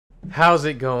How's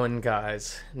it going,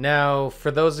 guys? Now,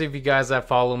 for those of you guys that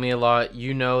follow me a lot,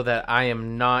 you know that I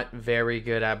am not very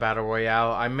good at Battle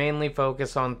Royale. I mainly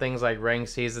focus on things like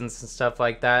ranked seasons and stuff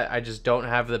like that. I just don't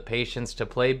have the patience to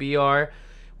play BR.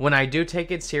 When I do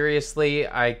take it seriously,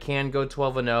 I can go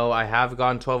 12-0. I have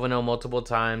gone 12-0 multiple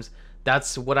times.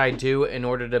 That's what I do in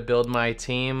order to build my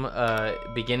team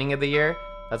beginning of the year.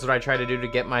 That's what I try to do to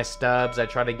get my stubs. I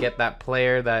try to get that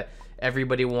player that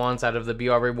everybody wants out of the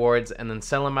BR rewards and then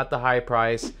sell them at the high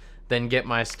price, then get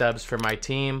my stubs for my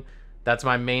team. That's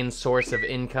my main source of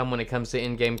income when it comes to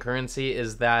in-game currency,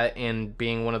 is that and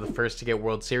being one of the first to get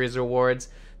World Series rewards.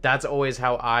 That's always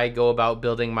how I go about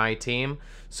building my team.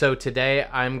 So today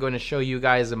I'm going to show you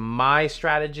guys my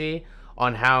strategy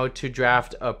on how to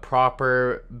draft a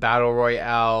proper Battle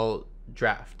Royale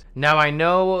draft. Now, I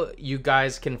know you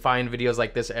guys can find videos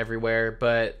like this everywhere,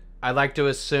 but I like to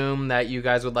assume that you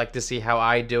guys would like to see how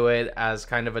I do it as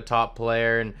kind of a top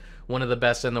player and one of the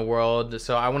best in the world.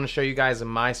 So I want to show you guys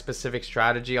my specific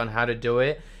strategy on how to do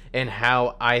it and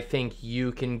how I think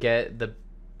you can get the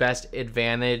best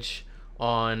advantage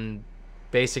on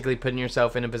basically putting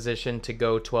yourself in a position to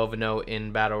go 12-0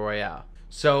 in Battle Royale.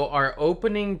 So our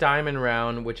opening diamond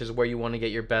round, which is where you want to get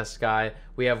your best guy,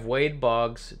 we have Wade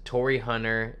Boggs, Torii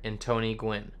Hunter, and Tony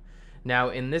Gwynn. Now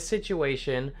in this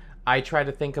situation, I try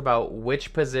to think about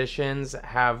which positions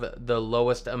have the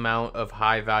lowest amount of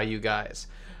high value guys.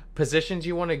 Positions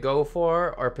you want to go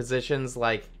for are positions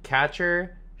like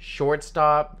catcher,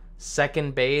 shortstop,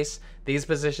 second base. These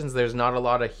positions, there's not a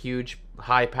lot of huge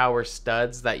high power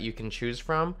studs that you can choose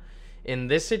from. In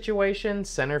this situation,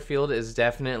 center field is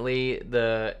definitely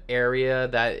the area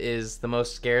that is the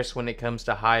most scarce when it comes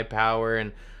to high power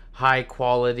and high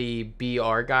quality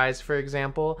BR guys, for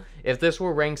example. If this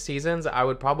were ranked seasons, I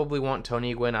would probably want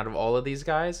Tony Gwynn out of all of these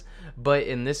guys. But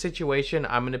in this situation,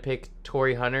 I'm going to pick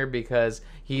Torii Hunter because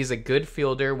he's a good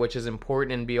fielder, which is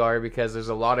important in BR because there's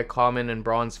a lot of common and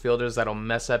bronze fielders that'll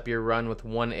mess up your run with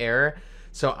one error.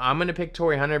 So I'm going to pick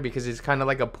Torii Hunter because he's kind of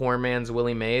like a poor man's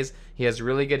Willie Mays. He has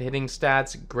really good hitting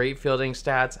stats, great fielding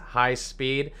stats, high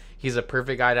speed. He's a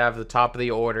perfect guy to have at the top of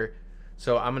the order.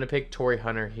 So I'm going to pick Torii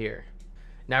Hunter here.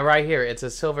 Now right here, it's a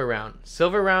silver round.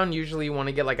 Silver round, usually you want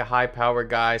to get like a high power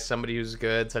guy, somebody who's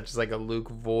good, such as like a Luke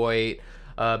Voigt.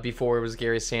 Before it was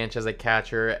Gary Sanchez, a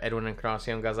catcher, Edwin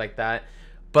Encarnacion, guys like that.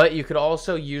 But you could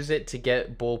also use it to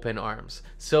get bullpen arms.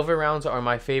 Silver rounds are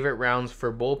my favorite rounds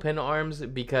for bullpen arms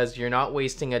because you're not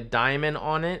wasting a diamond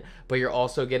on it, but you're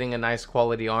also getting a nice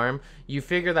quality arm. You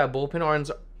figure that bullpen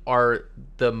arms are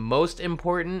the most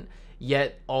important,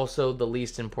 yet also the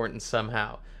least important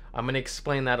somehow. I'm going to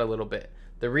explain that a little bit.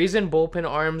 The reason bullpen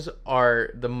arms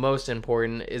are the most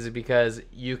important is because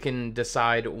you can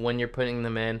decide when you're putting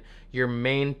them in. Your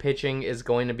main pitching is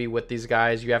going to be with these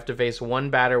guys. You have to face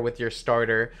one batter with your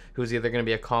starter, who's either going to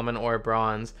be a common or a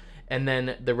bronze, and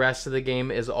then the rest of the game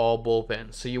is all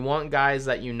bullpen. So you want guys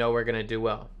that you know are going to do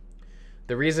well.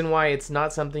 The reason why it's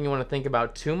not something you want to think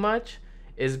about too much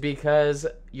is because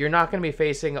you're not going to be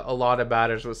facing a lot of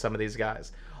batters with some of these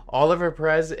guys. Oliver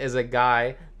Perez is a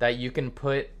guy that you can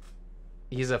put.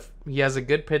 He has a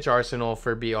good pitch arsenal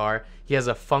for BR. He has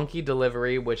a funky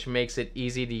delivery, which makes it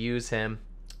easy to use him.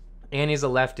 And he's a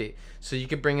lefty. So you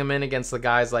could bring him in against the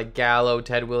guys like Gallo,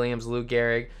 Ted Williams, Lou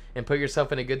Gehrig, and put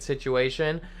yourself in a good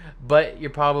situation. But you're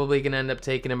probably going to end up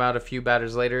taking him out a few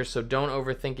batters later. So don't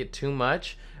overthink it too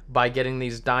much by getting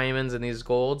these diamonds and these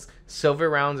golds. Silver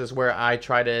rounds is where I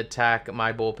try to attack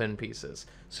my bullpen pieces.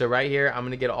 So right here, I'm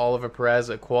going to get Oliver Perez,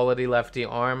 a quality lefty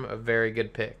arm, a very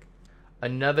good pick.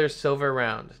 Another silver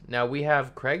round. Now we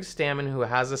have Craig Stammen, who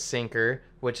has a sinker,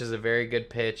 which is a very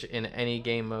good pitch in any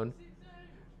game mode.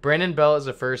 Brandon Belt is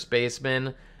a first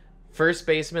baseman. First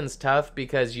baseman's tough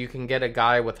because you can get a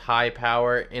guy with high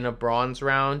power in a bronze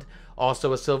round,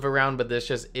 also a silver round, but this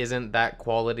just isn't that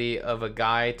quality of a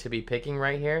guy to be picking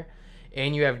right here.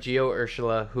 And you have Gio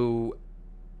Urshela, who,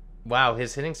 wow,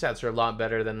 his hitting stats are a lot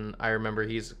better than I remember.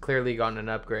 He's clearly gotten an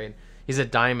upgrade. He's a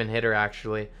diamond hitter,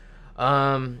 actually.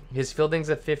 His fielding's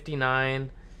at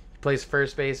 59. He plays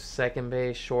first base, second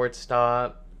base,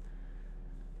 shortstop.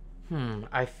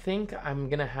 I think I'm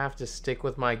gonna have to stick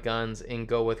with my guns and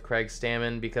go with Craig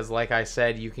Stammen because, like I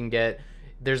said, you can get,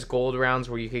 there's gold rounds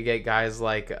where you could get guys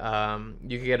like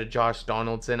you could get a Josh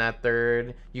Donaldson at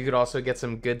third. You could also get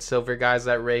some good silver guys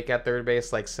that rake at third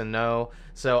base like Sano.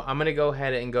 So I'm gonna go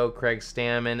ahead and go Craig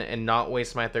Stammen and not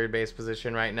waste my third base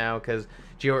position right now because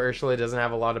Gio Urshela doesn't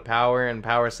have a lot of power, and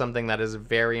power is something that is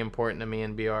very important to me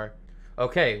in BR.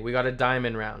 Okay, we got a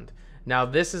diamond round. Now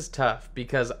this is tough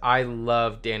because I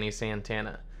love Danny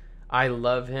Santana. I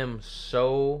love him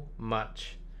so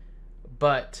much.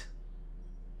 But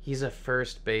He's a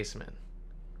first baseman.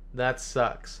 That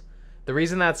sucks. The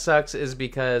reason that sucks is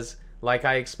because, like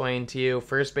I explained to you,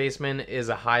 first baseman is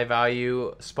a high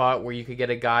value spot where you could get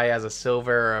a guy as a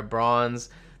silver or a bronze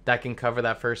that can cover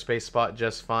that first base spot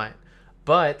just fine.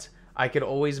 But I could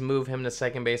always move him to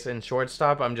second base and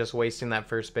shortstop. I'm just wasting that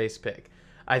first base pick.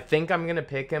 I think I'm going to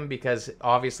pick him because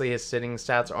obviously his sitting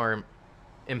stats are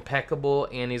impeccable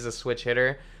and he's a switch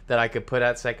hitter that I could put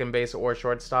at second base or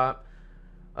shortstop.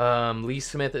 Lee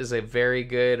Smith is a very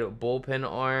good bullpen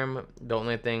arm. The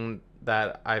only thing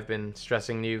that I've been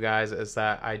stressing to you guys is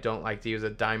that I don't like to use a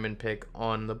diamond pick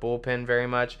on the bullpen very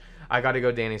much. I got to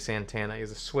go Danny Santana.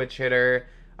 He's a switch hitter.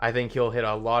 I think he'll hit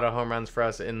a lot of home runs for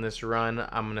us in this run.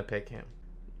 I'm going to pick him.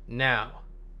 Now,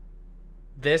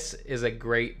 this is a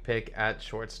great pick at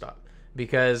shortstop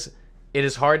because it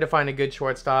is hard to find a good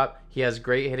shortstop. He has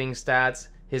great hitting stats.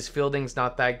 His fielding's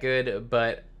not that good,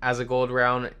 but as a gold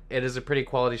round, it is a pretty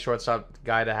quality shortstop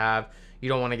guy to have. You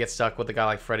don't want to get stuck with a guy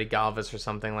like Freddie Galvis or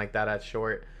something like that at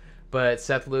short. But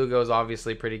Seth Lugo is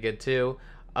obviously pretty good too.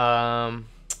 I'm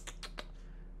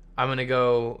going to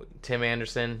go Tim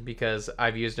Anderson because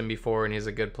I've used him before and he's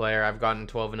a good player. I've gotten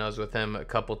 12-0s with him a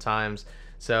couple times,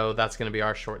 so that's going to be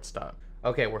our shortstop.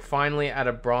 Okay, we're finally at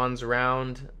a bronze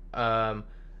round.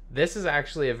 This is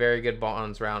actually a very good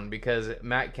bronze round because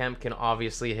Matt Kemp can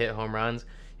obviously hit home runs.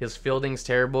 His fielding's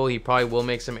terrible. He probably will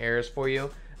make some errors for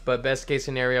you. But best case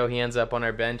scenario, he ends up on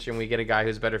our bench and we get a guy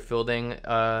who's better fielding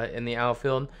in the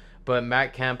outfield. But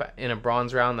Matt Kemp in a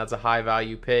bronze round, that's a high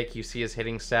value pick. You see his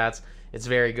hitting stats. It's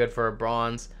very good for a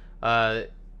bronze.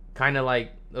 Kind of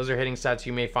like those are hitting stats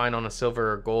you may find on a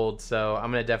silver or gold. So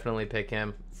I'm going to definitely pick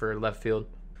him for left field.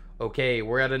 Okay,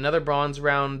 we're at another bronze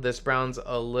round. This round's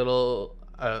a little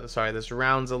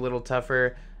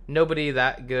tougher. Nobody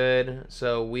that good,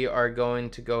 so we are going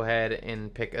to go ahead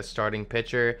and pick a starting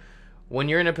pitcher. When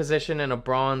you're in a position in a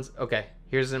bronze, okay,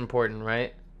 here's important,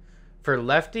 right? For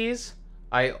lefties,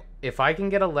 if I can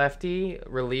get a lefty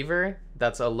reliever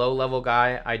that's a low-level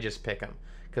guy, I just pick him.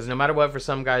 Because no matter what, for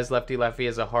some guys, lefty-lefty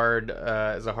is a hard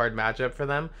matchup for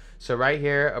them. So right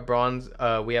here, a bronze,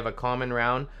 we have a common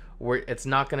round. It's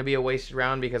not going to be a wasted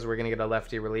round because we're going to get a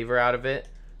lefty reliever out of it.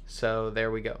 So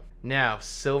there we go. Now,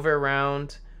 silver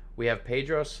round, we have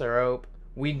Pedro Strop.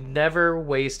 We never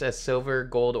waste a silver,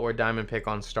 gold, or diamond pick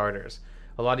on starters.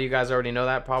 A lot of you guys already know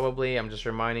that probably. I'm just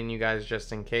reminding you guys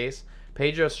just in case.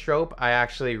 Pedro Strop, I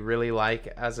actually really like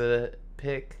as a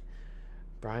pick.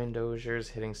 Brian Dozier's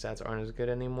hitting stats aren't as good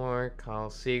anymore. Kyle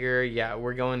Seager. Yeah,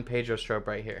 we're going Pedro Strop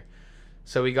right here.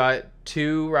 So we got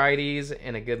two righties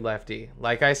and a good lefty.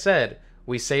 Like I said,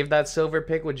 we saved that silver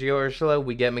pick with Gio Urshela.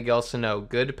 We get Miguel Sano.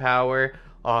 Good power.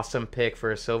 Awesome pick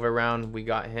for a silver round. We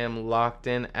got him locked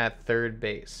in at third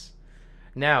base.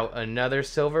 Now, another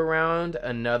silver round.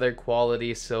 Another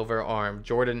quality silver arm.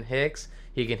 Jordan Hicks.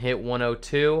 He can hit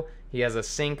 102. He has a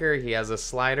sinker. He has a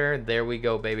slider. There we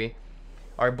go, baby.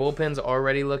 Our bullpen's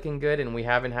already looking good, and we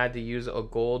haven't had to use a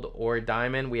gold or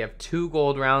diamond. We have 2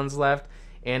 gold rounds left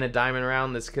and a diamond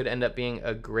round. This could end up being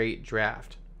a great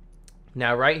draft.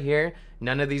 Now, right here,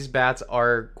 none of these bats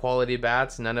are quality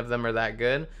bats. None of them are that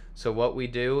good. So what we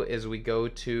do is we go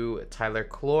to Tyler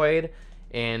Cloyd,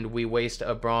 and we waste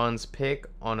a bronze pick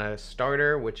on a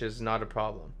starter, which is not a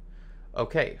problem.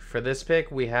 Okay, for this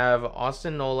pick, we have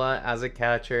Austin Nola as a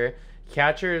catcher.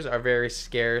 Catchers are very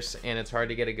scarce, and it's hard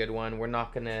to get a good one. We're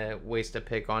not going to waste a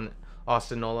pick on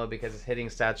Austin Nola because his hitting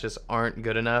stats just aren't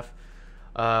good enough.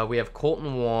 We have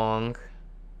Colton Wong.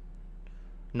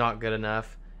 Not good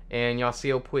enough. And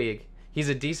Yasiel Puig. He's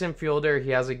a decent fielder. He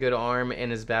has a good arm, and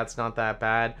his bat's not that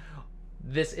bad.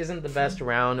 This isn't the best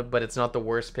round, but it's not the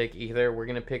worst pick either. We're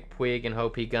going to pick Puig and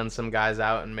hope he guns some guys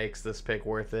out and makes this pick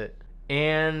worth it.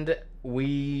 And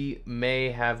we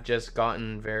may have just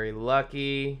gotten very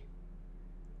lucky.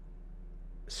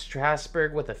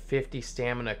 Strasburg with a 50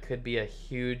 stamina could be a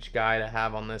huge guy to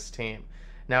have on this team.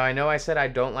 Now, I know I said I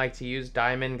don't like to use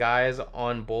diamond guys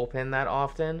on bullpen that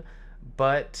often,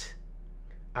 but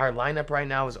our lineup right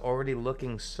now is already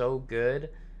looking so good,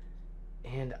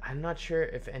 and I'm not sure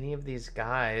if any of these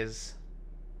guys,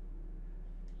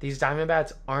 these diamond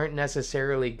bats aren't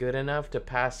necessarily good enough to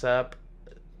pass up.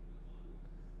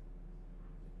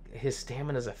 His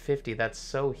stamina is a 50. That's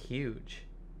so huge.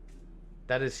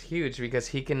 That is huge because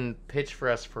he can pitch for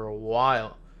us for a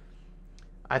while.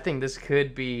 I think this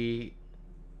could be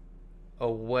a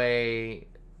way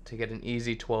to get an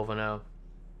easy 12-0.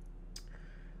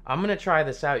 I'm going to try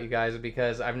this out, you guys,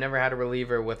 because I've never had a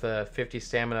reliever with a 50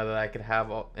 stamina that I could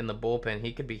have in the bullpen.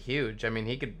 He could be huge. I mean,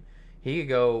 he could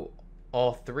go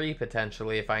all 3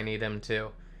 potentially if I need him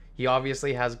to. He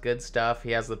obviously has good stuff.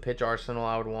 He has the pitch arsenal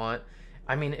I would want.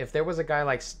 I mean, if there was a guy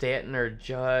like Stanton or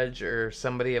Judge or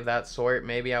somebody of that sort,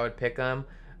 maybe I would pick them.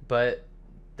 But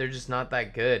they're just not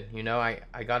that good. You know, I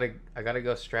gotta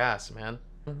go Strass, man.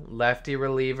 Lefty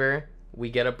reliever. We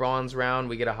get a bronze round.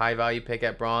 We get a high value pick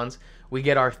at bronze. We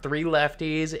get our 3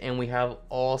 lefties, and we have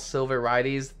all silver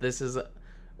righties. This is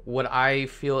what I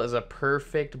feel is a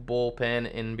perfect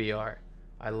bullpen in BR.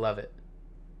 I love it.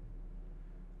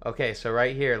 Okay, so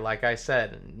right here, like I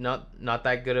said, not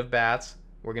that good of bats.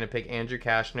 We're gonna pick Andrew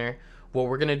Kashner. What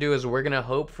we're gonna do is we're gonna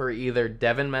hope for either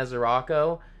Devin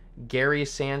Mesoraco, Gary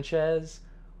Sanchez,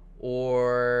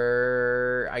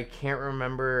 or I can't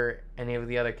remember any of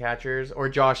the other catchers, or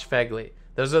Josh Fegley.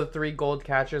 Those are the 3 gold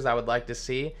catchers I would like to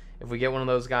see. If we get one of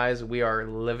those guys, we are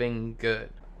living good.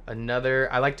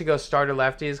 I like to go starter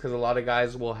lefties because a lot of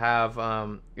guys will have,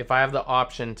 if I have the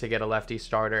option to get a lefty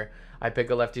starter, I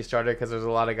pick a lefty starter because there's a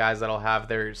lot of guys that'll have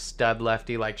their stud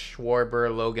lefty like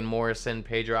Schwarber, Logan Morrison,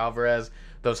 Pedro Alvarez,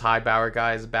 those high power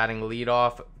guys batting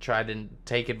leadoff. Try to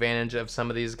take advantage of some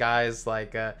of these guys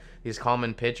like these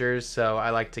common pitchers. So I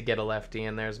like to get a lefty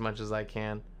in there as much as I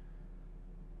can.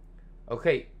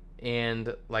 Okay,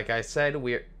 and like I said,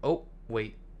 oh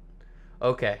wait,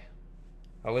 okay,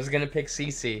 I was gonna pick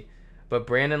CC, but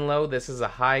Brandon Lowe. This is a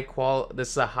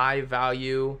high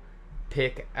value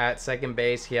pick at second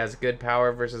base. He has good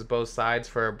power versus both sides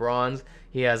for a bronze.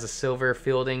 He has a silver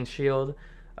fielding shield.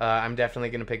 I'm definitely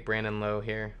gonna pick Brandon Lowe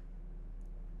here.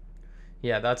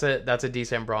 Yeah, that's a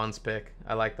decent bronze pick.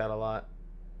 I like that a lot.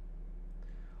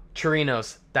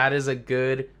 Chirinos, that is a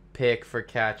good pick for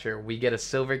catcher. We get a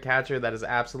silver catcher that is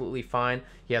absolutely fine.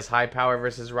 He has high power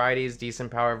versus righties,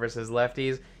 decent power versus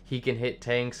lefties. He can hit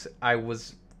tanks. I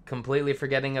was completely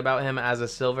forgetting about him as a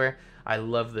silver. I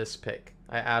love this pick.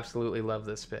 I absolutely love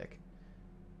this pick.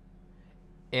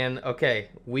 And okay,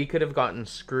 we could have gotten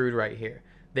screwed right here.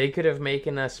 They could have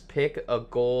making us pick a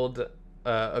gold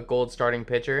starting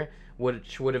pitcher,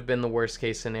 which would have been the worst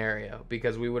case scenario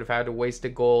because we would have had to waste a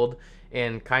gold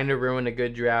and kind of ruin a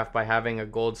good draft by having a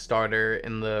gold starter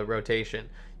in the rotation.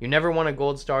 You never want a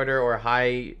gold starter or a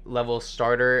high level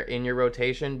starter in your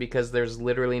rotation because there's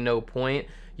literally no point.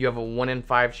 You have a 1 in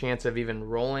 5 chance of even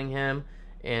rolling him,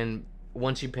 and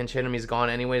once you pinch hit him, he's gone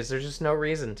anyways. There's just no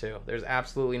reason to. There's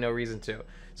absolutely no reason to.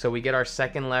 So we get our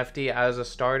second lefty as a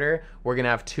starter. We're going to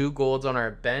have 2 golds on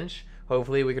our bench.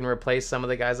 Hopefully we can replace some of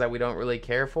the guys that we don't really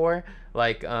care for.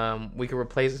 Like we could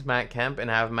replace Matt Kemp and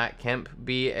have Matt Kemp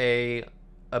be a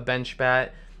bench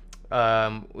bat.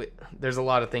 There's a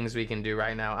lot of things we can do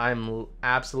right now. I'm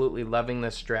absolutely loving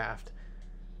this draft.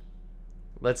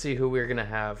 Let's see who we're going to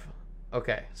have.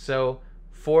 Okay, so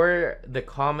for the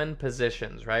common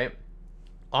positions, right?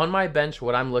 On my bench,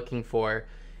 what I'm looking for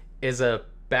is a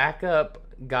backup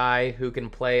guy who can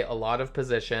play a lot of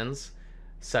positions,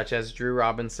 such as Drew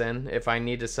Robinson. If I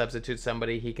need to substitute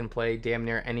somebody, he can play damn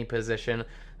near any position.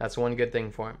 That's one good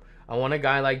thing for him. I want a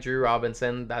guy like Drew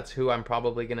Robinson. That's who I'm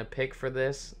probably going to pick for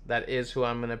this. That is who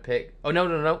I'm going to pick. Oh,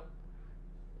 no.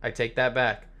 I take that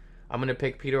back. I'm going to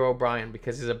pick Peter O'Brien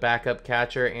because he's a backup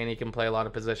catcher and he can play a lot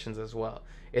of positions as well.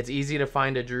 It's easy to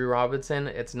find a Drew Robinson.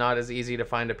 It's not as easy to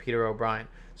find a Peter O'Brien.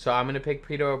 So I'm going to pick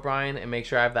Peter O'Brien and make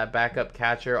sure I have that backup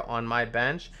catcher on my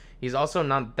bench. He's also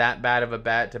not that bad of a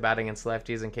bat to bat against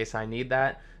lefties in case I need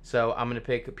that. So I'm going to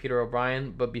pick Peter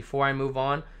O'Brien. But before I move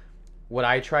on, what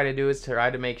I try to do is try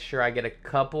to make sure I get a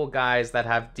couple guys that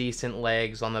have decent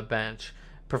legs on the bench.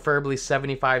 Preferably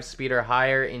 75 speed or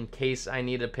higher in case I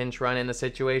need a pinch run in a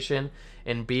situation.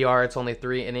 In BR, it's only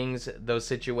 3 innings. Those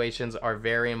situations are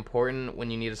very important when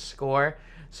you need a score.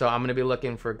 So I'm going to be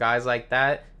looking for guys like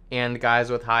that and guys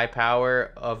with high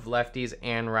power of lefties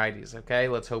and righties. Okay,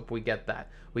 let's hope we get that.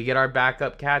 We get our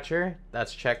backup catcher.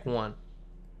 That's check 1.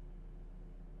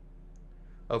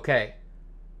 Okay.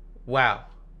 Wow.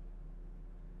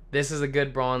 This is a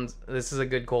good bronze. This is a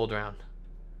good cold round.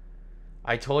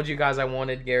 I told you guys I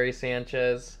wanted Gary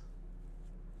Sanchez.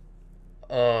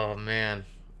 Oh man.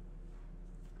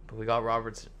 But we got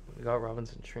Robinson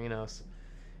Trinos.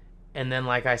 And then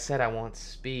like I said, I want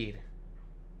speed.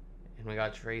 And we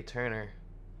got Trey Turner.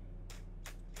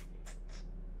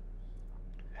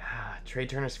 Trey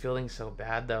Turner's fielding so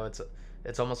bad though.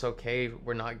 It's almost okay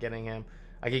we're not getting him.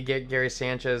 I could get Gary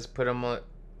Sanchez, put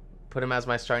him as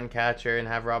my starting catcher, and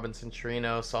have Robinson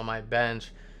Chirinos on my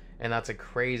bench, and that's a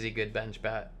crazy good bench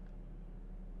bat.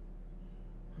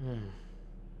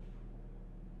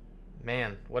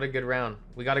 Man, what a good round.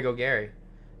 We got to go Gary.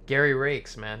 Gary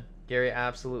rakes, man. Gary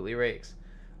absolutely rakes.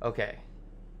 Okay.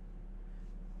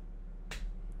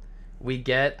 We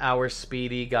get our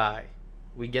speedy guy.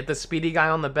 We get the speedy guy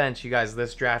on the bench. You guys,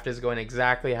 this draft is going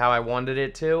exactly how I wanted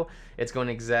it to. It's going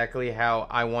exactly how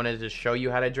I wanted to show you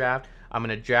how to draft. I'm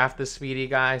going to draft the speedy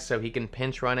guy so he can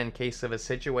pinch run in case of a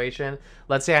situation.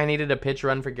 Let's say I needed a pitch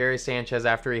run for Gary Sanchez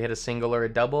after he hit a single or a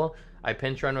double. I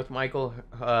pinch run with Michael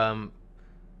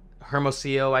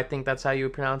Hermosillo, I think that's how you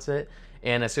would pronounce it.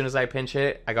 And as soon as I pinch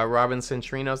hit, I got Robinson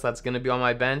Chirinos. That's going to be on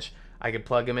my bench. I could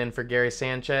plug him in for Gary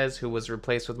Sanchez, who was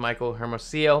replaced with Michael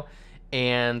Hermosillo.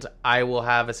 And I will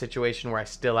have a situation where I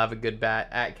still have a good bat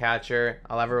at catcher.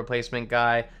 I'll have a replacement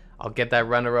guy. I'll get that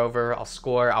runner over. I'll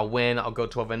score. I'll win. I'll go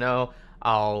 12-0.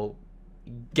 I'll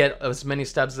get as many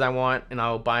stubs as I want, and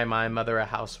I'll buy my mother a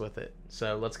house with it.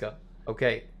 So let's go.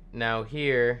 Okay, now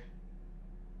here,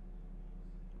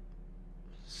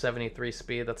 73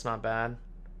 speed. That's not bad.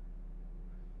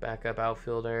 Backup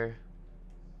outfielder.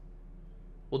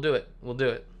 We'll do it. We'll do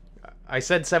it. I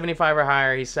said 75 or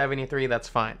higher. He's 73. That's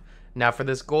fine. Now for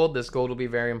this gold will be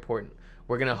very important.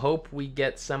 We're going to hope we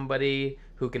get somebody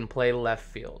who can play left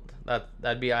field.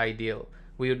 That'd be ideal.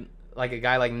 We would like a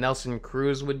guy like Nelson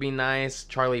Cruz would be nice.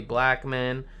 Charlie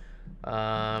Blackmon.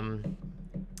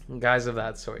 Guys of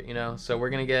that sort, you know. So we're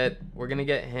going to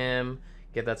get him,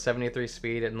 get that 73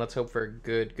 speed, and let's hope for a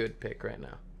good pick right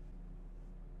now.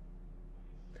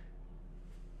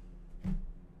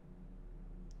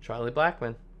 Charlie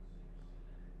Blackmon.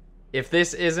 If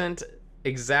this isn't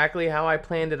exactly how I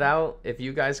planned it out, if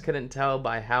you guys couldn't tell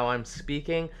by how I'm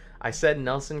speaking, I said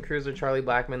Nelson Cruz or Charlie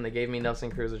Blackmon. They gave me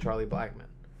Nelson Cruz or Charlie Blackmon.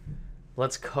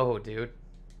 Let's go, dude.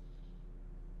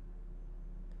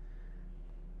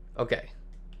 Okay.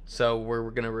 So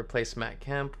we're going to replace Matt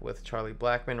Kemp with Charlie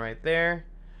Blackmon right there.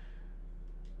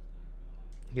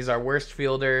 He's our worst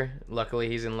fielder. Luckily,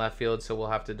 he's in left field, so we'll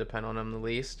have to depend on him the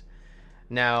least.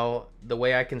 Now, the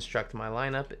way I construct my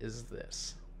lineup is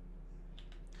this.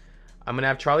 I'm going to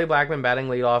have Charlie Blackmon batting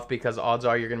leadoff because odds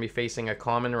are you're going to be facing a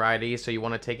common righty, so you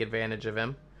want to take advantage of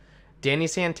him. Danny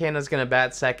Santana is going to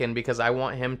bat second because I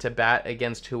want him to bat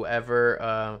against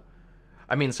whoever...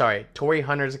 Torrey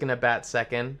Hunter is going to bat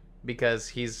second because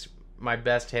he's my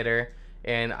best hitter,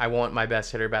 and I want my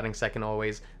best hitter batting second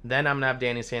always. Then I'm going to have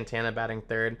Danny Santana batting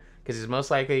third because he's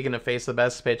most likely going to face the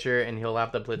best pitcher, and he'll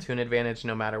have the platoon advantage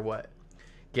no matter what.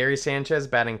 Gary Sanchez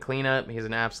batting cleanup. He's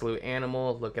an absolute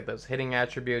animal. Look at those hitting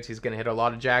attributes. He's going to hit a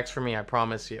lot of jacks for me, I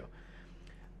promise you.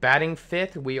 Batting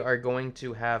fifth, we are going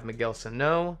to have Miguel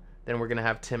Sano. Then we're going to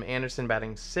have Tim Anderson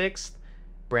batting sixth,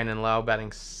 Brandon Lau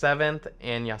batting seventh,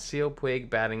 and Yasiel Puig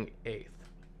batting eighth.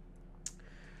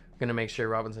 Going to make sure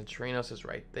Robinson Chirinos is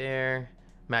right there.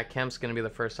 Matt Kemp's going to be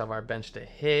the first off our bench to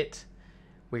hit.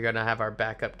 We're going to have our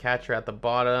backup catcher at the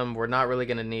bottom. We're not really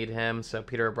going to need him, so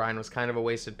Peter O'Brien was kind of a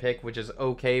wasted pick, which is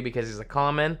okay because he's a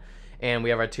common. And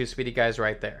we have our two speedy guys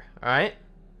right there. All right?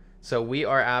 So we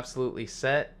are absolutely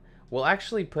set. We'll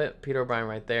actually put Peter O'Brien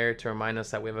right there to remind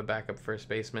us that we have a backup first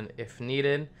baseman if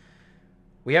needed.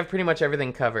 We have pretty much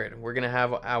everything covered. We're going to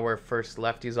have our first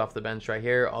lefties off the bench right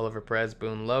here. Oliver Perez,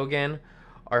 Boone Logan.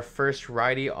 Our first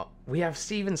righty, we have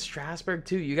Steven Strasburg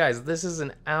too. You guys, this is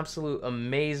an absolute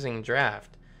amazing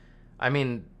draft. I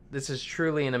mean, this is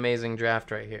truly an amazing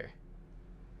draft right here.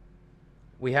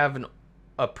 We have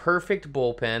a perfect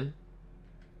bullpen.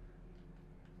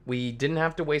 We didn't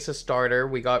have to waste a starter.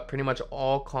 We got pretty much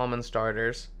all common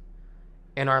starters.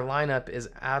 And our lineup is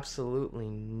absolutely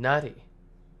nutty.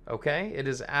 Okay? It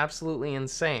is absolutely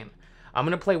insane. I'm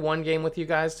going to play one game with you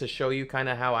guys to show you kind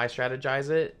of how I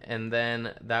strategize it. And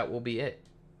then that will be it.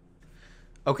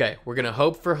 Okay, we're going to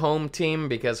hope for home team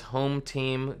because home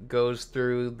team goes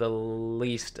through the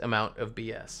least amount of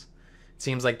BS. It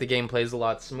seems like the game plays a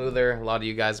lot smoother. A lot of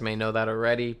you guys may know that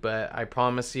already, but I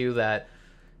promise you that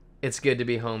it's good to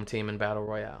be home team in Battle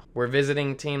Royale. We're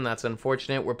visiting team. That's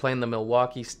unfortunate. We're playing the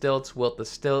Milwaukee Stilts. Wilt the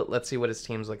Stilt. Let's see what his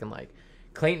team's looking like.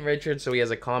 Clayton Richards, so he has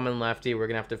a common lefty. We're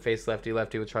going to have to face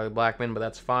lefty-lefty with Charlie Blackmon, but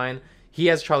that's fine. He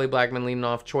has Charlie Blackmon leading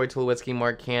off. Troy Tulowitzki,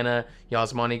 Mark Canha,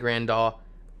 Yasmani Grandal.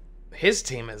 His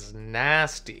team is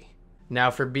nasty.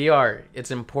 Now for BR, it's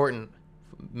important.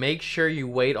 Make sure you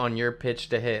wait on your pitch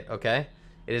to hit, okay?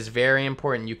 It is very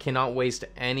important. You cannot waste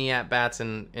any at-bats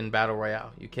in Battle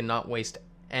Royale. You cannot waste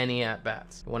any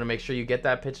at-bats. You want to make sure you get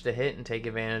that pitch to hit and take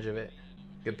advantage of it.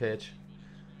 Good pitch.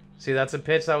 See, that's a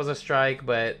pitch that was a strike,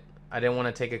 but I didn't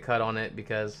want to take a cut on it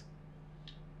because...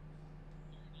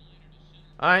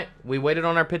 Alright, we waited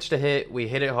on our pitch to hit. We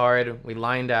hit it hard. We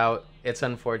lined out. It's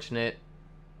unfortunate.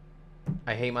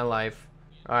 I hate my life.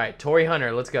 Alright, Torrey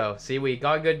Hunter, let's go. See, we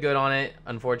got good on it.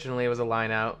 Unfortunately, it was a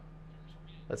line out.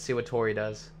 Let's see what Torrey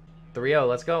does. 3-0,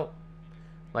 let's go.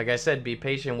 Like I said, be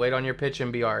patient. Wait on your pitch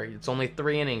and BR. It's only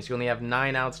 3 innings. You only have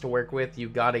 9 outs to work with. You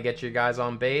got to get your guys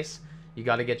on base. You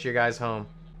got to get your guys home.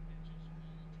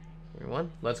 3-1.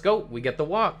 Let's go. We get the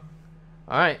walk.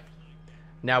 Alright.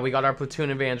 Now we got our platoon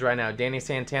advantage right now. Danny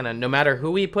Santana, no matter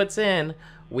who he puts in,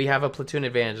 we have a platoon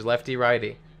advantage, lefty,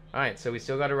 righty. All right, so we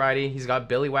still got a righty. He's got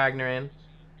Billy Wagner in.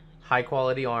 High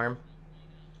quality arm.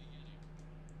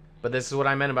 But this is what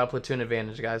I meant about platoon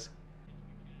advantage, guys.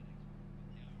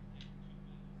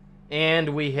 And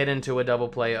we hit into a double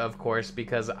play, of course,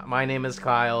 because my name is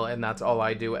Kyle, and that's all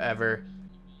I do ever.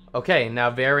 Okay,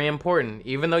 now very important.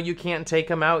 Even though you can't take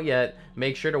them out yet,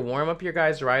 make sure to warm up your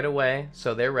guys right away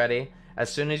so they're ready.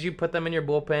 As soon as you put them in your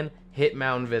bullpen, hit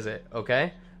mound visit,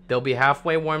 okay? They'll be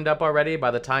halfway warmed up already.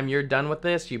 By the time you're done with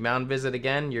this, you mound visit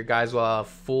again. Your guys will have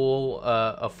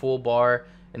a full bar,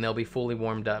 and they'll be fully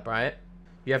warmed up, right?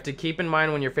 You have to keep in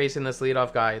mind when you're facing this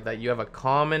leadoff guy that you have a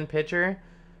common pitcher,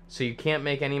 so you can't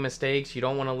make any mistakes. You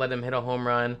don't want to let him hit a home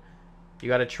run. You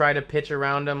got to try to pitch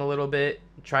around him a little bit.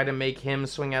 Try to make him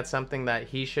swing at something that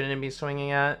he shouldn't be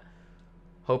swinging at.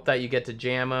 Hope that you get to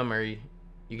jam him, or you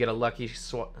get a lucky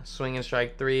swing and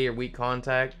strike 3 or weak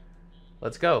contact.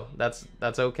 Let's go. That's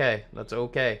okay. That's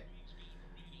okay.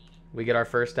 We get our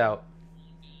first out.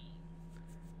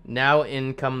 Now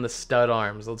in come the stud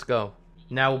arms. Let's go.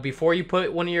 Now, before you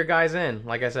put one of your guys in,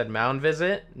 like I said, mound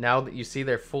visit. Now that you see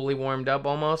they're fully warmed up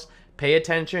almost, pay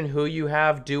attention who you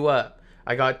have due up.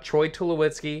 I got Troy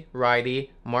Tulowitzki,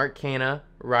 righty. Mark Canha,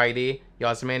 righty.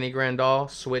 Yasmani Grandal,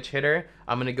 switch hitter.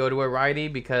 I'm going to go to a righty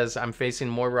because I'm facing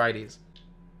more righties.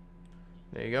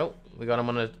 There you go. We got him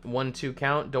on a 1-2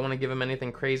 count. Don't want to give him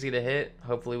anything crazy to hit.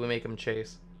 Hopefully we make him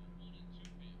chase.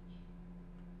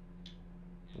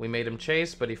 We made him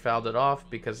chase, but he fouled it off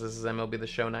because this is MLB The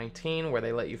Show 19, where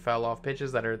they let you foul off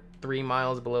pitches that are 3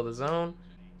 miles below the zone.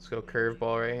 Let's go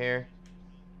curveball right here.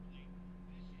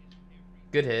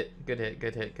 Good hit, good hit,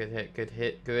 good hit, good hit, good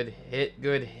hit, good hit,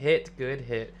 good hit, good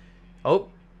hit. Oh,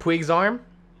 Puig's arm.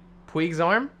 Puig's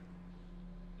arm.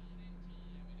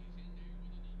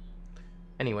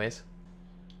 Anyways,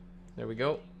 there we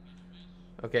go.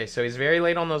 Okay, so he's very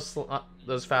late on those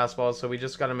fastballs, so we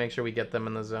just got to make sure we get them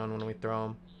in the zone when we throw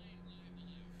them.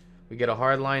 We get a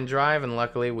hard line drive, and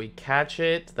luckily we catch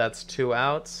it. That's 2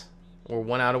 outs. We're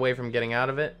 1 out away from getting out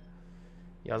of it.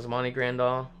 Yasmani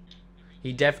Grandal.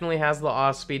 He definitely has the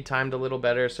off-speed timed a little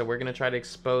better, so we're going to try to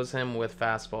expose him with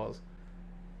fastballs.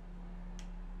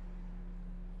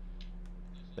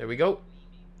 There we go.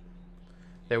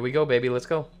 There we go, baby. Let's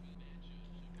go.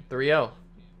 3-0.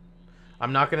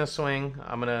 I'm not going to swing.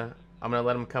 I'm gonna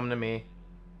let him come to me.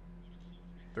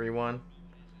 3-1.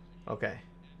 Okay.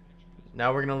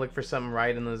 Now we're going to look for something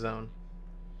right in the zone.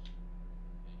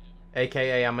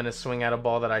 AKA, I'm going to swing at a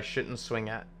ball that I shouldn't swing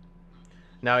at.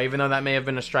 Now, even though that may have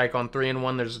been a strike on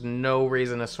 3-1, there's no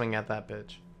reason to swing at that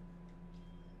pitch.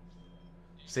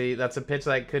 See, that's a pitch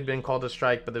that could have been called a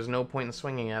strike, but there's no point in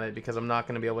swinging at it because I'm not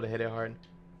going to be able to hit it hard.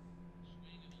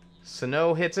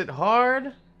 Sano hits it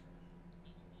hard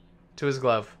to his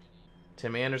glove.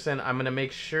 Tim Anderson, I'm going to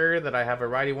make sure that I have a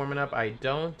righty warming up. I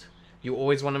don't. You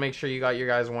always want to make sure you got your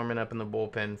guys warming up in the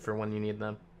bullpen for when you need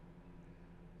them.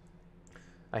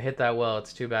 I hit that well.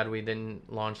 It's too bad we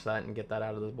didn't launch that and get that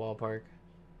out of the ballpark.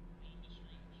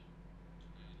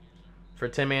 For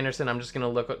Tim Anderson, I'm just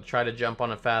going to try to jump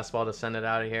on a fastball to send it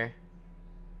out of here.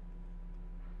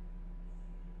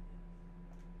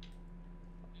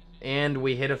 And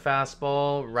we hit a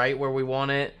fastball right where we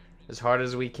want it, as hard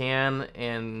as we can,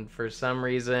 and for some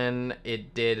reason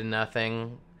it did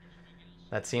nothing.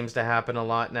 That seems to happen a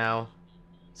lot now.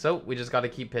 So we just got to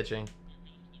keep pitching.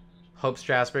 Hope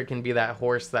Strasburg can be that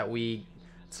horse that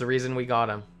it's the reason we got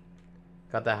him.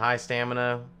 Got that high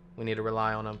stamina. We need to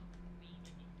rely on him.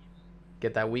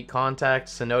 Get that weak contact.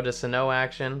 Sano to Sano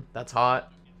action. That's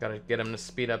hot. Got to get him to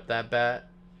speed up that bat.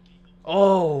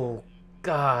 Oh,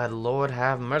 God, Lord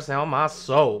have mercy on my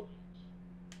soul.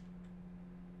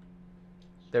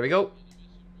 There we go.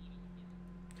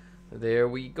 There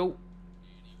we go.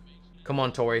 Come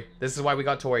on, Torrey. This is why we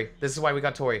got Torrey. This is why we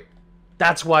got Torrey.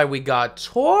 That's why we got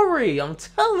Torrey. I'm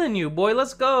telling you, boy.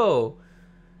 Let's go.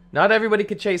 Not everybody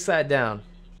could chase that down.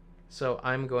 So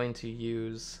I'm going to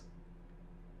use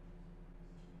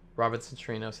Robinson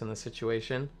Chirinos in this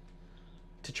situation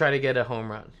to try to get a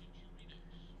home run.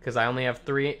 Because I only have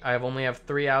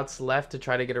 3 outs left to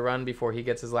try to get a run before he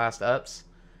gets his last ups.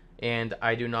 And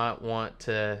I do not want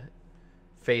to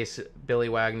face Billy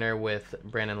Wagner with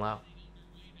Brandon Lau.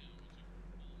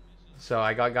 So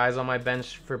I got guys on my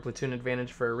bench for platoon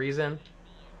advantage for a reason.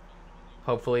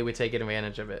 Hopefully we take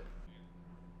advantage of it.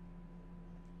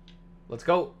 Let's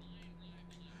go.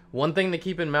 One thing to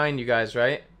keep in mind, you guys,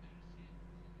 right?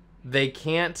 They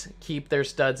can't keep their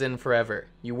studs in forever.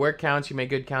 You work counts, you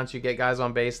make good counts, you get guys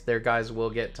on base, their guys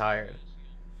will get tired.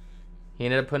 He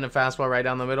ended up putting a fastball right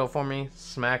down the middle for me.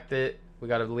 Smacked it. We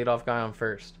got a leadoff guy on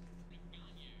first.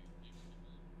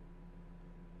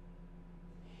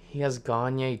 He has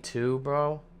Gagne too,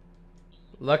 bro.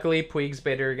 Luckily, Puig's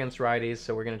better against righties,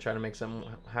 so we're going to try to make something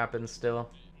happen still.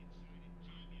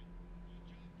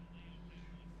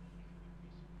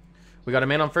 We got a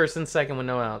man on first and second with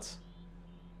no outs.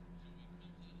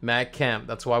 Matt Kemp.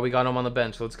 That's why we got him on the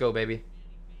bench. Let's go, baby.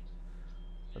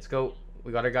 Let's go.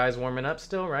 We got our guys warming up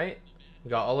still, right?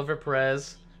 We got Oliver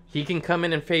Perez. He can come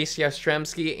in and face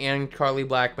Yastrzemski and Charlie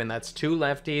Blackmon. That's 2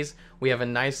 lefties. We have a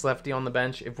nice lefty on the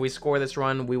bench. If we score this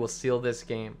run, we will seal this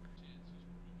game.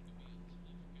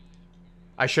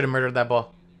 I should have murdered that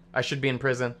ball. I should be in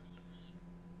prison.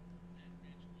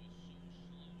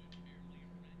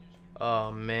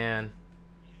 Oh, man.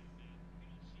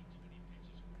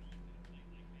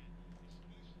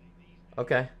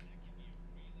 Okay.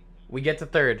 We get to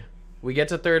third. We get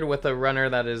to third with a runner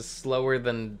that is slower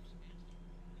than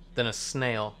a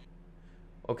snail.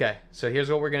 Okay, so here's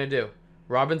what we're going to do.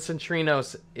 Robinson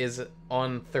Chirinos is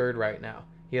on third right now.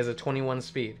 He has a 21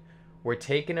 speed. We're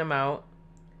taking him out,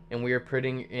 and we are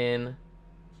putting in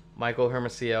Michael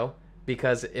Hermosillo,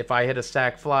 because if I hit a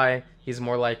sac fly, he's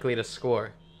more likely to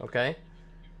score. Okay?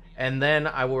 And then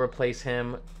I will replace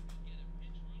him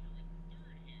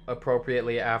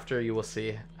appropriately after. You will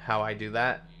see how I do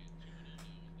that.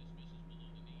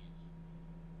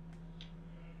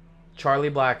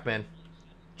 Charlie Blackmon.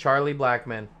 Charlie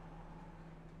Blackmon.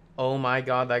 Oh my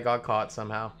god, that got caught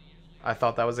somehow. I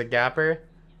thought that was a gapper.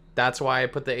 That's why I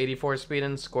put the 84 speed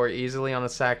in. Score easily on a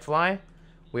sac fly.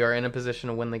 We are in a position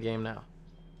to win the game now.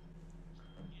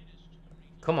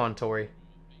 Come on, Torrey.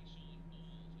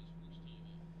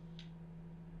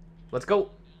 Let's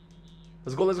go.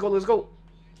 Let's go, let's go, let's go.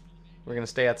 We're going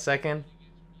to stay at second.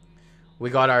 We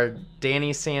got our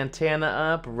Danny Santana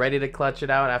up, ready to clutch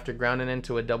it out after grounding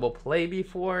into a double play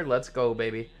before. Let's go,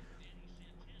 baby.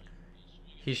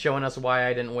 He's showing us why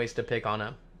I didn't waste a pick on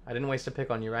him. I didn't waste a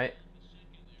pick on you, right?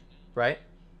 Right?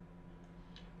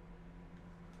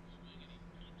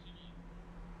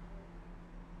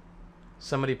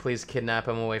 Somebody please kidnap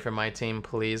him away from my team,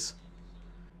 please.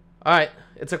 Alright,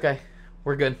 it's okay.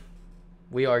 We're good.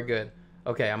 We are good.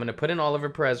 Okay, I'm going to put in Oliver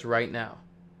Perez right now.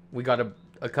 We got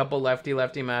a couple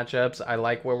lefty-lefty matchups. I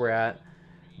like where we're at.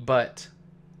 But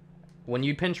when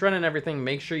you pinch run and everything,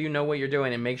 make sure you know what you're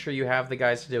doing and make sure you have the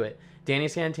guys to do it. Danny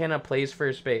Santana plays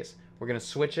first base. We're going to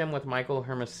switch him with Michael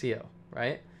Hermosillo,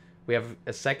 right? We have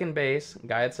a second base,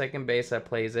 guy at second base that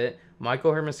plays it.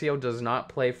 Michael Hermosillo does not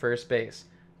play first base.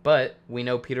 But we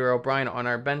know Peter O'Brien on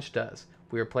our bench does.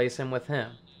 We replace him with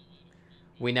him.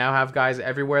 We now have guys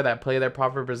everywhere that play their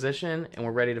proper position, and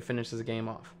we're ready to finish this game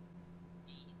off.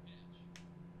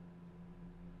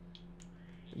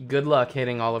 Good luck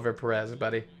hitting Oliver Perez,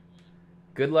 buddy.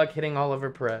 Good luck hitting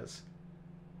Oliver Perez.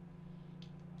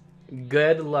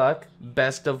 Good luck.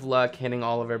 Best of luck hitting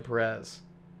Oliver Perez.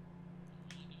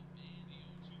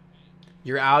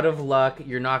 You're out of luck.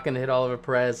 You're not going to hit Oliver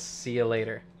Perez. See you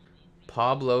later.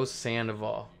 Pablo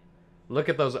Sandoval. Look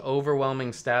at those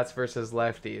overwhelming stats versus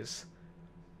lefties.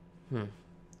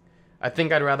 I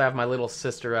think I'd rather have my little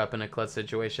sister up in a clutch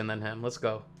situation than him. Let's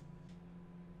go.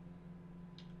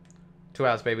 2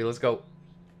 outs, baby. Let's go.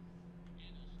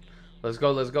 Let's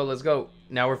go, let's go, let's go.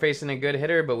 Now we're facing a good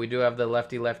hitter, but we do have the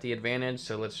lefty-lefty advantage,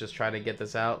 so let's just try to get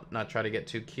this out, not try to get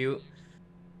too cute.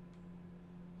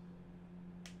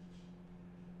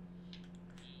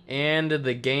 And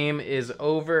the game is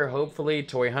over. Hopefully,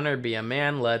 Toy Hunter be a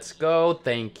man. Let's go.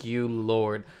 Thank you,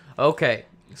 Lord. Okay,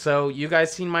 so you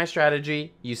guys seen my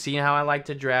strategy. You seen how I like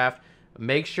to draft.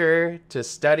 Make sure to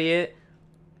study it.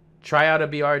 Try out a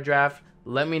BR draft.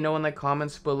 Let me know in the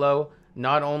comments below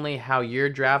not only how your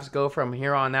drafts go from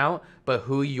here on out, but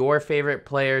who your favorite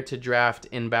player to draft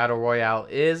in Battle Royale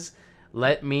is.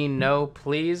 Let me know,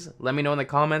 please. Let me know in the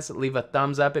comments. Leave a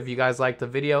thumbs up if you guys liked the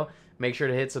video. Make sure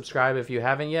to hit subscribe if you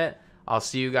haven't yet. I'll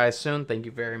see you guys soon. Thank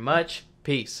you very much.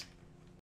 Peace.